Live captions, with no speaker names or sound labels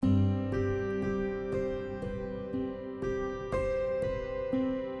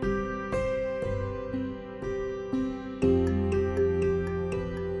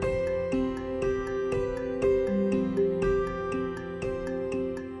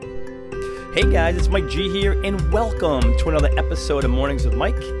Hey guys, it's Mike G here, and welcome to another episode of Mornings with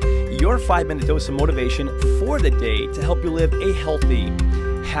Mike, your 5-minute dose of motivation for the day to help you live a healthy,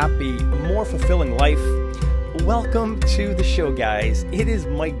 happy, more fulfilling life. Welcome to the show, guys. It is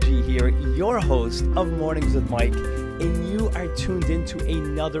Mike G here, your host of Mornings with Mike, and you are tuned into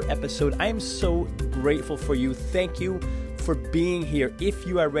another episode. I am so grateful for you. Thank you for being here. If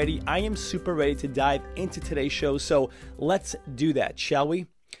you are ready, I am super ready to dive into today's show, so let's do that, shall we?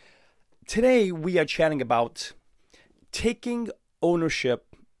 Today, we are chatting about taking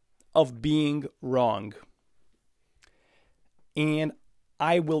ownership of being wrong. And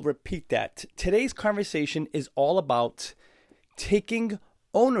I will repeat that. Today's conversation is all about taking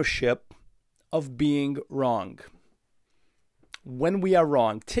ownership of being wrong. When we are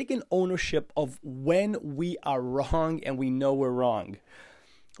wrong, taking ownership of when we are wrong and we know we're wrong.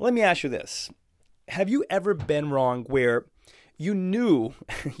 Let me ask you this. Have you ever been wrong where you knew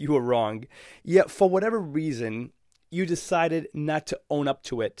you were wrong, yet for whatever reason, you decided not to own up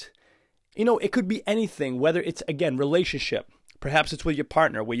to it? You know, it could be anything, whether it's, again, relationship. Perhaps it's with your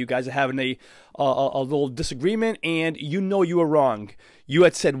partner where you guys are having a little disagreement and you know you were wrong. You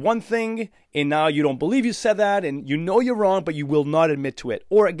had said one thing and now you don't believe you said that and you know you're wrong, but you will not admit to it.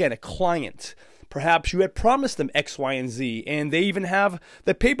 Or again, a client. Perhaps you had promised them X, Y, and Z and they even have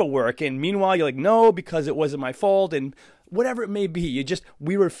the paperwork. And meanwhile, you're like, no, because it wasn't my fault. And whatever it may be,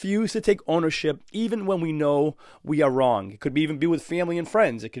 we refuse to take ownership even when we know we are wrong. It could even be with family and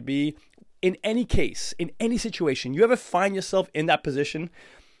friends. It could be in any case, in any situation. You ever find yourself in that position?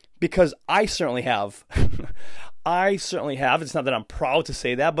 Because I certainly have. I certainly have. It's not that I'm proud to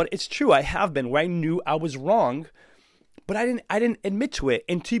say that, but it's true. I have been where I knew I was wrong, but I didn't admit to it.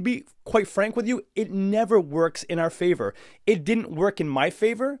 And to be quite frank with you, it never works in our favor. It didn't work in my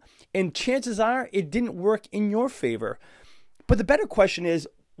favor, and chances are it didn't work in your favor. But the better question is,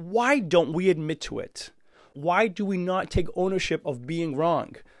 why don't we admit to it? Why do we not take ownership of being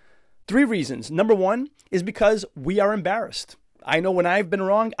wrong? 3 reasons. Number 1 is because we are embarrassed. I know when I've been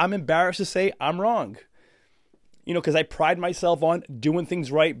wrong, I'm embarrassed to say I'm wrong. You know, because I pride myself on doing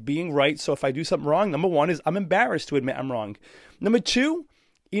things right, being right. So if I do something wrong, number 1 is I'm embarrassed to admit I'm wrong. Number 2,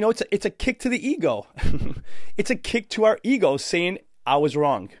 you know, it's a kick to the ego. It's a kick to our ego saying I was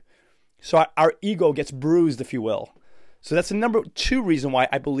wrong. So our ego gets bruised, if you will. So that's the number 2 reason why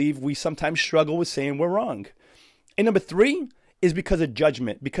I believe we sometimes struggle with saying we're wrong. And number 3 is because of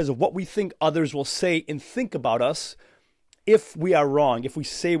judgment, because of what we think others will say and think about us if we are wrong, if we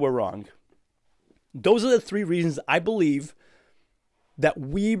say we're wrong. Those are the 3 reasons I believe that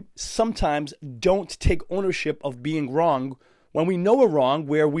we sometimes don't take ownership of being wrong when we know we're wrong,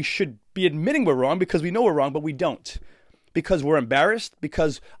 where we should be admitting we're wrong because we know we're wrong, but we don't. Because we're embarrassed,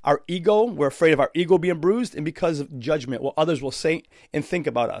 because we're afraid of our ego being bruised, and because of judgment, what others will say and think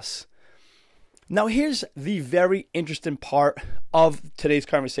about us. Now, here's the very interesting part of today's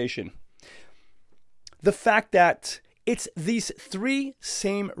conversation. The fact that it's these 3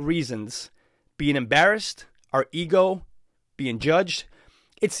 same reasons, being embarrassed, our ego, being judged,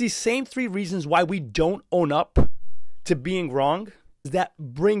 it's these same 3 reasons why we don't own up to being wrong that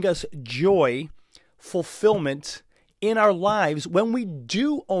bring us joy, fulfillment in our lives when we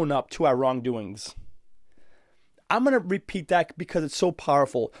do own up to our wrongdoings. I'm going to repeat that because it's so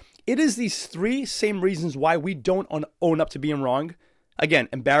powerful. It is these 3 same reasons why we don't own up to being wrong. Again,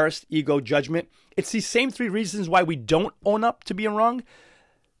 embarrassed, ego, judgment. It's these same 3 reasons why we don't own up to being wrong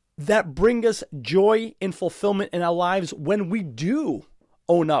that bring us joy and fulfillment in our lives when we do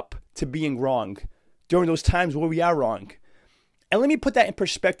own up to being wrong during those times where we are wrong. And let me put that in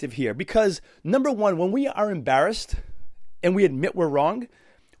perspective here, because number 1, when we are embarrassed and we admit we're wrong,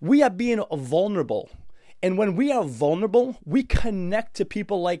 we are being vulnerable. And when we are vulnerable, we connect to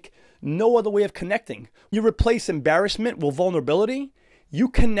people like no other way of connecting. You replace embarrassment with vulnerability. You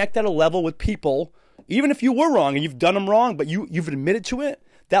connect at a level with people, even if you were wrong and you've done them wrong, but you've admitted to it.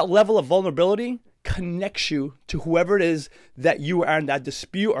 That level of vulnerability connects you to whoever it is that you are in that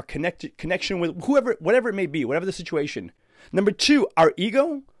dispute or connection with, whatever it may be, whatever the situation. Number 2, our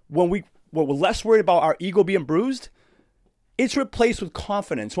ego, when we're less worried about our ego being bruised, it's replaced with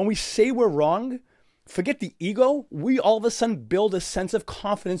confidence. When we say we're wrong, forget the ego, we all of a sudden build a sense of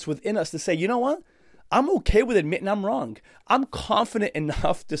confidence within us to say, you know what? I'm okay with admitting I'm wrong. I'm confident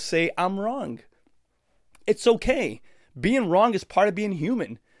enough to say I'm wrong. It's okay. Being wrong is part of being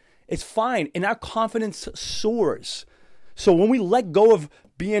human. It's fine. And our confidence soars. So when we let go of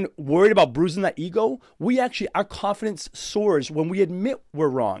being worried about bruising that ego, our confidence soars when we admit we're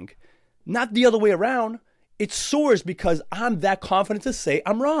wrong. Not the other way around. It soars because I'm that confident to say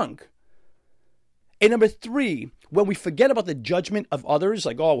I'm wrong. And number three, when we forget about the judgment of others,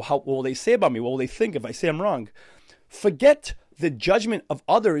 like, oh, what will they say about me? What will they think if I say I'm wrong? Forget the judgment of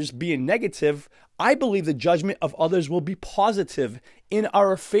others being negative. I believe the judgment of others will be positive in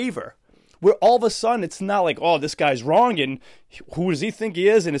our favor. Where all of a sudden it's not like, oh, this guy's wrong and who does he think he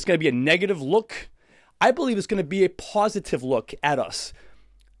is? And it's going to be a negative look. I believe it's going to be a positive look at us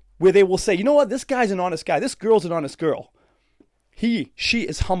where they will say, you know what? This guy's an honest guy. This girl's an honest girl. She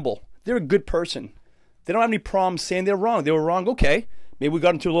is humble. They're a good person. They don't have any problems saying they're wrong. They were wrong. Okay. Maybe we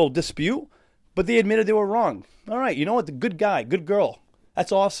got into a little dispute, but they admitted they were wrong. All right. You know what? The good guy, good girl.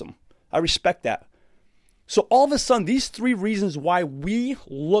 That's awesome. I respect that. So all of a sudden, these three reasons why we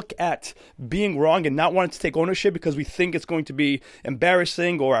look at being wrong and not wanting to take ownership because we think it's going to be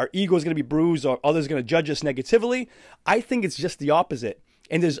embarrassing or our ego is going to be bruised or others are going to judge us negatively, I think it's just the opposite.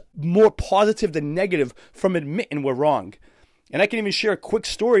 And there's more positive than negative from admitting we're wrong. And I can even share a quick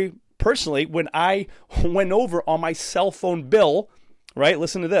story personally when I went over on my cell phone bill, right?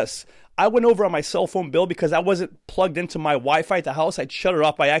 Listen to this. I went over on my cell phone bill because I wasn't plugged into my Wi-Fi at the house. I'd shut it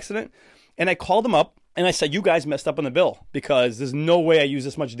off by accident. And I called them up. And I said, you guys messed up on the bill because there's no way I use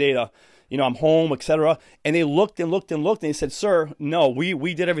this much data. You know, I'm home, etc. And they looked and looked and looked and they said, sir, no,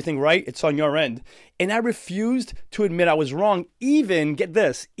 we did everything right. It's on your end. And I refused to admit I was wrong. Even, get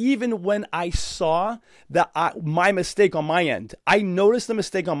this, even when I saw my mistake on my end, I noticed the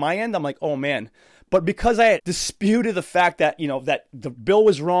mistake on my end. I'm like, oh man. But because I had disputed the fact that, you know, that the bill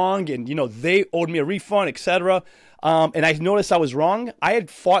was wrong and, you know, they owed me a refund, etc., and I noticed I was wrong, I had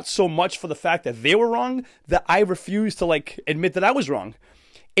fought so much for the fact that they were wrong that I refused to, like, admit that I was wrong.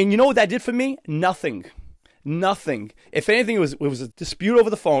 And you know what that did for me? Nothing. If anything, it was a dispute over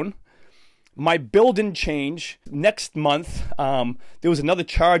the phone. My bill didn't change. Next month, there was another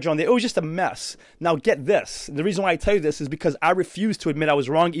charge on there. It was just a mess. Now, get this. The reason why I tell you this is because I refused to admit I was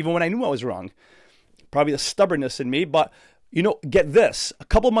wrong even when I knew I was wrong. Probably the stubbornness in me, but you know, get this. A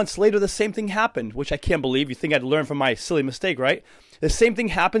couple months later, the same thing happened, which I can't believe. You think I'd learn from my silly mistake, right? The same thing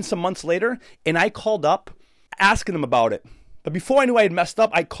happened some months later, and I called up asking them about it. But before I knew I had messed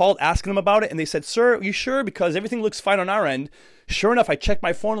up, I called asking them about it, and they said, sir, are you sure? Because everything looks fine on our end. Sure enough, I checked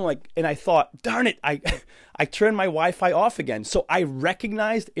my phone, and I thought, darn it, I turned my Wi-Fi off again. So I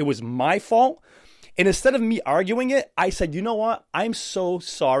recognized it was my fault, and instead of me arguing it, I said, you know what? I'm so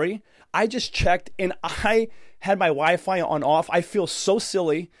sorry. I just checked, and I had my Wi-Fi on off. I feel so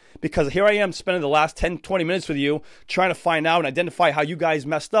silly because here I am spending the last 10, 20 minutes with you trying to find out and identify how you guys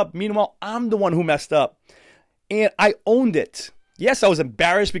messed up. Meanwhile, I'm the one who messed up. And I owned it. Yes, I was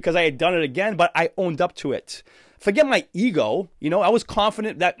embarrassed because I had done it again, but I owned up to it. Forget my ego. You know, I was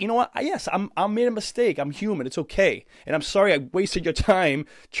confident that, you know what? Yes, I made a mistake. I'm human. It's okay. And I'm sorry I wasted your time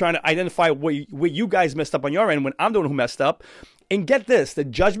trying to identify where you guys messed up on your end when I'm the one who messed up. And get this, the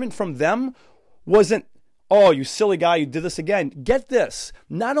judgment from them wasn't, oh, you silly guy, you did this again. Get this.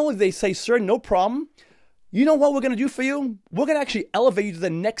 Not only did they say, sir, no problem. You know what we're going to do for you? We're going to actually elevate you to the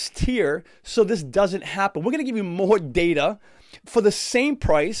next tier so this doesn't happen. We're going to give you more data for the same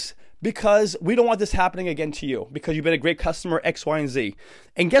price because we don't want this happening again to you because you've been a great customer, X, Y, and Z.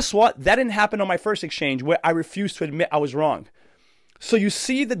 And guess what? That didn't happen on my first exchange where I refused to admit I was wrong. So you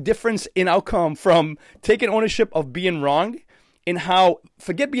see the difference in outcome from taking ownership of being wrong and how,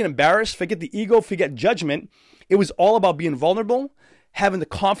 forget being embarrassed, forget the ego, forget judgment. It was all about being vulnerable, having the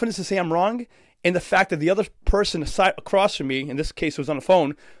confidence to say I'm wrong, and the fact that the other person across from me, in this case it was on the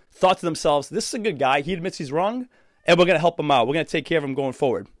phone, thought to themselves, this is a good guy, he admits he's wrong, and we're going to help him out. We're going to take care of him going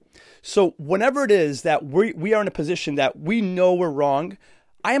forward. So whenever it is that we are in a position that we know we're wrong,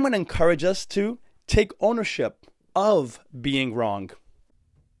 I am going to encourage us to take ownership of being wrong.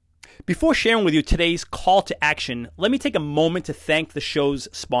 Before sharing with you today's call to action, let me take a moment to thank the show's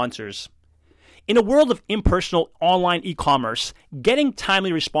sponsors. In a world of impersonal online e-commerce, getting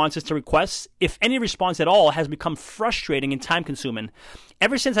timely responses to requests, if any response at all, has become frustrating and time-consuming.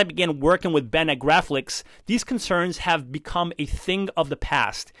 Ever since I began working with Ben at Graflix, these concerns have become a thing of the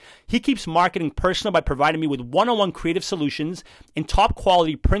past. He keeps marketing personal by providing me with one-on-one creative solutions and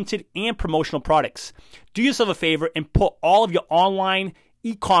top-quality printed and promotional products. Do yourself a favor and put all of your online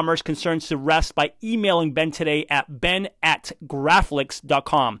e-commerce concerns to rest by emailing Ben today at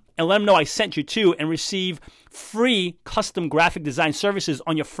ben@graflix.com and let him know I sent you to and receive free custom graphic design services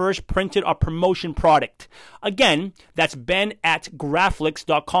on your first printed or promotion product. Again, that's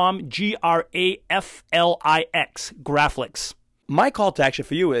ben@graflix.com, Graflix, Graflix. My call to action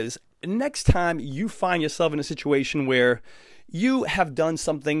for you is next time you find yourself in a situation where you have done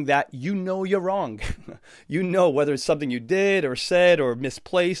something that you know you're wrong. You know whether it's something you did or said or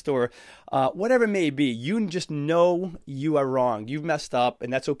misplaced or whatever it may be. You just know you are wrong. You've messed up,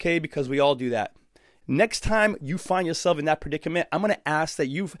 and that's okay because we all do that. Next time you find yourself in that predicament, I'm going to ask that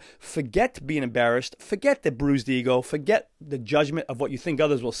you forget being embarrassed, forget the bruised ego, forget the judgment of what you think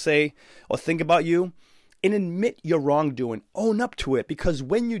others will say or think about you, and admit your wrongdoing. Own up to it, because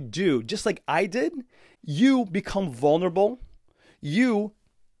when you do, just like I did, you become vulnerable, you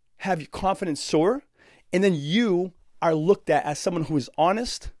have your confidence soar, and then you are looked at as someone who is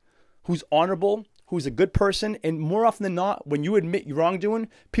honest, who's honorable, who's a good person. And more often than not, when you admit your wrongdoing,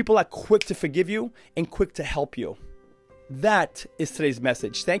 people are quick to forgive you and quick to help you. That is today's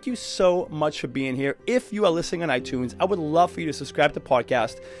message. Thank you so much for being here. If you are listening on iTunes, I would love for you to subscribe to the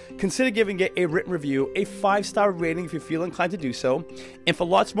podcast. Consider giving it a written review, a 5-star rating if you feel inclined to do so. And for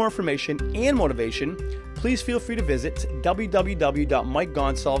lots more information and motivation, please feel free to visit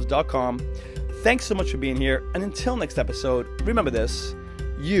www.mikegonsalves.com. Thanks so much for being here. And until next episode, remember this,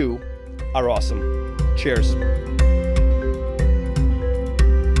 you are awesome. Cheers.